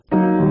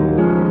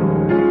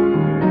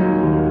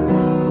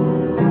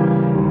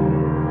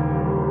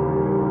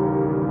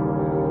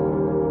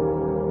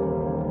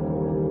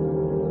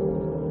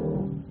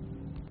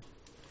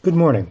Good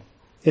morning.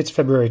 It's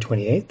February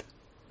 28th.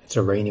 It's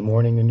a rainy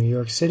morning in New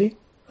York City,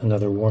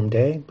 another warm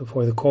day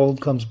before the cold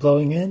comes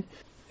blowing in,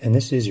 and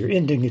this is your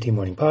Indignity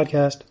Morning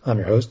Podcast. I'm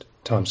your host,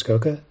 Tom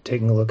Skoka,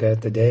 taking a look at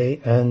the day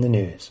and the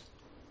news.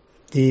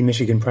 The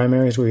Michigan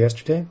primaries were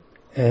yesterday,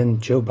 and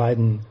Joe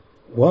Biden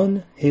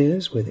won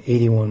his with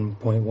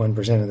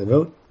 81.1% of the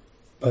vote,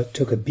 but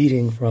took a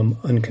beating from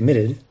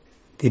Uncommitted,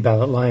 the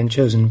ballot line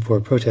chosen for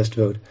a protest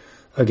vote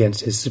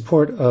against his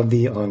support of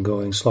the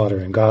ongoing slaughter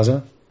in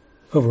Gaza.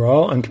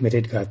 Overall,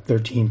 Uncommitted got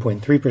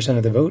 13.3%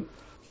 of the vote,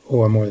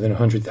 or more than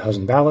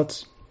 100,000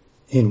 ballots.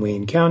 In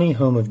Wayne County,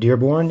 home of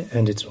Dearborn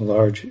and its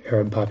large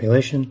Arab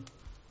population,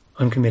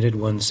 Uncommitted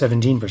won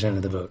 17%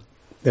 of the vote.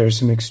 There is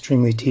some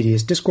extremely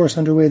tedious discourse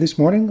underway this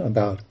morning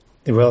about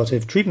the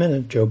relative treatment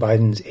of Joe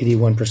Biden's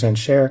 81%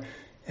 share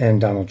and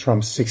Donald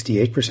Trump's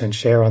 68%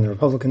 share on the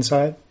Republican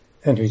side,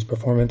 and whose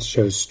performance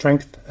shows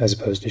strength as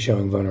opposed to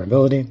showing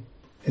vulnerability.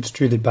 It's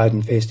true that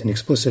Biden faced an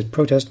explicit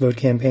protest vote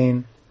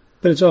campaign,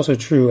 but it's also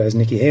true, as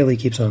Nikki Haley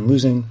keeps on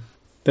losing,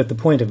 that the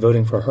point of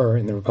voting for her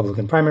in the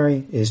Republican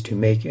primary is to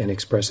make an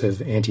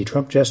expressive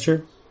anti-Trump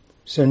gesture.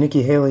 So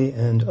Nikki Haley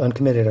and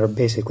Uncommitted are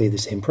basically the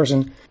same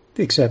person,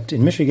 except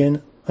in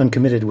Michigan,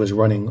 Uncommitted was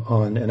running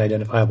on an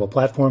identifiable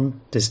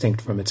platform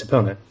distinct from its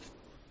opponent.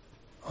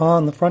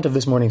 On the front of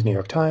this morning's New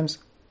York Times,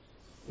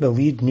 the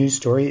lead news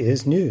story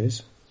is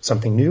news.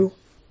 Something new,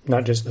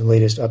 not just the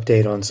latest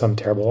update on some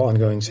terrible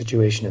ongoing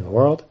situation in the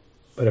world,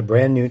 but a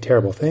brand new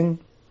terrible thing,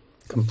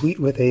 complete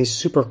with a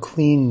super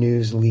clean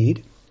news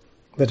lead.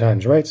 The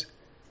Times writes,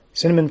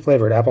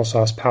 cinnamon-flavored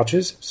applesauce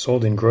pouches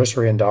sold in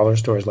grocery and dollar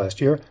stores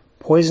last year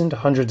poisoned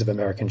hundreds of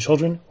American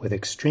children with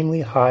extremely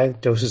high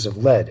doses of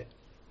lead,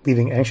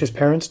 leaving anxious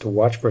parents to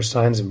watch for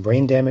signs of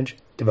brain damage,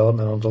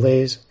 developmental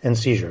delays, and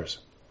seizures.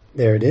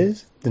 There it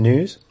is, the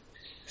news,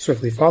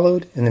 swiftly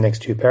followed in the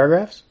next two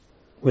paragraphs,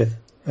 with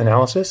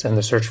analysis and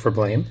the search for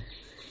blame.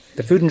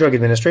 The Food and Drug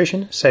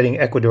Administration, citing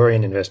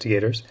Ecuadorian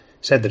investigators,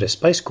 said that a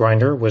spice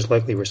grinder was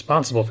likely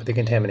responsible for the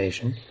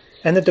contamination,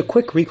 and that the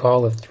quick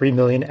recall of 3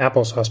 million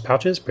applesauce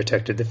pouches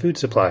protected the food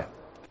supply.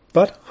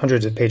 But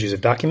hundreds of pages of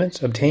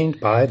documents obtained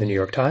by the New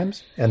York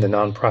Times and the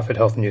nonprofit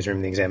health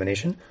newsroom The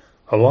Examination,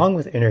 along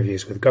with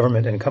interviews with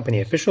government and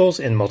company officials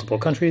in multiple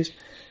countries,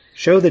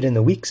 show that in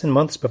the weeks and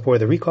months before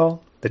the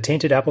recall, the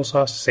tainted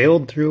applesauce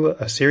sailed through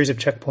a series of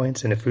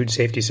checkpoints in a food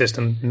safety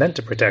system meant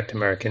to protect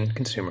American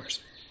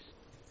consumers.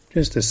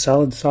 Just a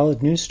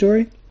solid news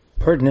story,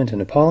 pertinent and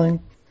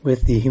appalling,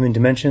 with the human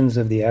dimensions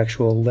of the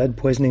actual lead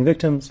poisoning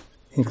victims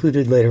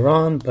included later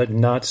on, but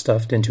not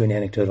stuffed into an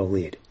anecdotal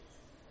lead.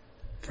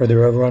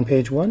 Further over on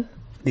page 1,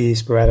 the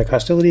sporadic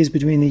hostilities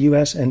between the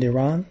U.S. and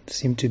Iran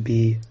seem to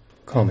be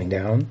calming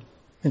down.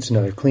 It's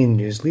another clean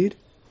news lead.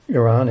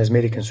 Iran has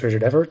made a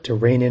concerted effort to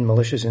rein in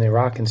militias in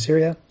Iraq and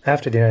Syria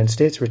after the United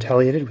States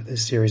retaliated with a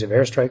series of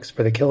airstrikes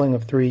for the killing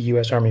of 3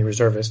 U.S. Army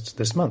reservists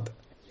this month.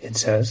 It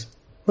says,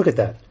 look at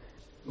that.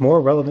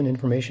 More relevant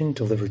information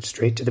delivered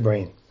straight to the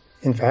brain.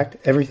 In fact,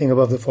 everything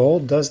above the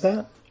fold does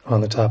that. On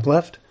the top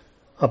left,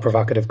 a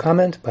provocative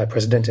comment by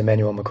President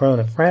Emmanuel Macron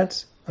of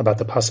France about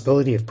the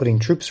possibility of putting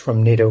troops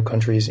from NATO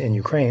countries in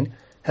Ukraine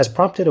has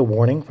prompted a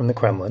warning from the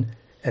Kremlin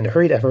and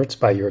hurried efforts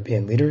by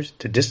European leaders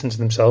to distance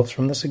themselves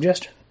from the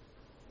suggestion.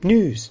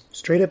 News,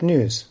 straight up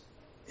news,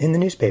 in the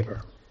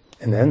newspaper.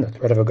 And then the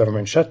threat of a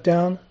government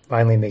shutdown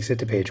finally makes it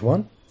to page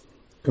 1.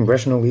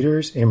 Congressional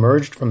leaders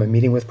emerged from a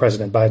meeting with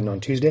President Biden on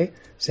Tuesday,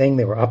 saying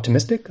they were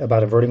optimistic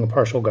about averting a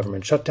partial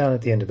government shutdown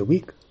at the end of the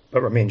week,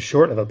 but remained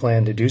short of a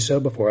plan to do so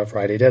before a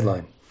Friday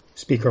deadline.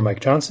 Speaker Mike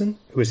Johnson,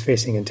 who is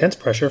facing intense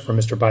pressure from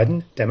Mr.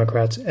 Biden,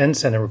 Democrats, and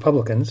Senate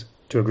Republicans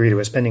to agree to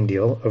a spending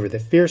deal over the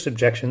fierce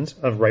objections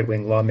of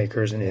right-wing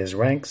lawmakers in his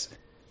ranks,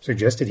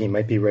 suggested he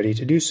might be ready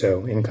to do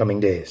so in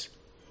coming days.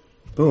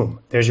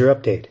 Boom, there's your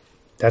update.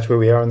 That's where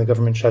we are on the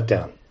government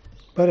shutdown.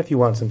 But if you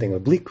want something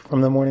oblique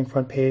from the morning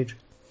front page,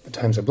 the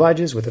Times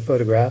obliges with a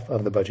photograph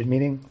of the budget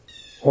meeting,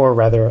 or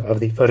rather of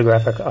the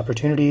photographic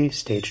opportunity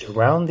staged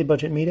around the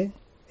budget meeting,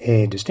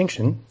 a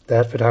distinction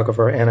that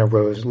photographer Anna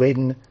Rose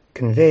Layden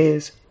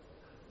conveys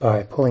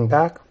by pulling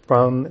back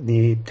from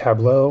the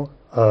tableau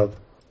of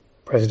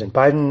President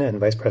Biden and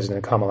Vice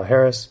President Kamala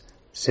Harris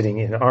sitting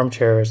in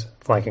armchairs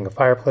flanking a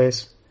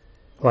fireplace,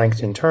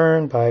 flanked in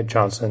turn by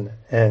Johnson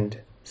and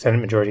Senate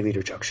Majority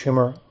Leader Chuck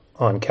Schumer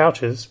on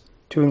couches,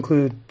 to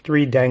include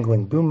 3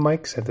 dangling boom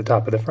mics at the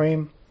top of the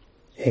frame,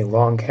 a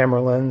long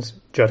camera lens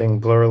jutting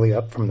blurrily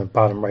up from the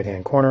bottom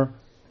right-hand corner,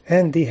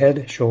 and the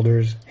head,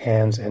 shoulders,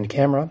 hands, and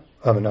camera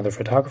of another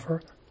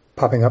photographer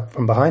popping up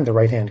from behind the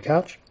right-hand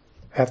couch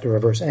at the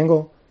reverse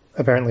angle,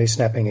 apparently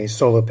snapping a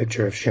solo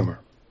picture of Schumer.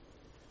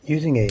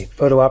 Using a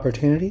photo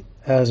opportunity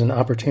as an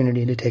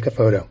opportunity to take a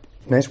photo.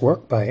 Nice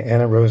work by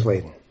Anna Rose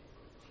Layden.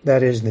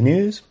 That is the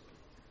news,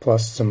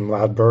 plus some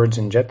loud birds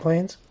and jet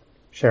planes,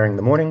 sharing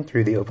the morning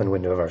through the open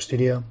window of our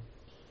studio.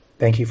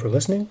 Thank you for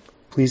listening.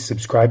 Please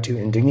subscribe to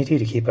Indignity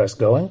to keep us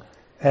going,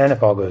 and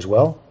if all goes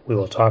well, we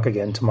will talk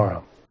again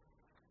tomorrow.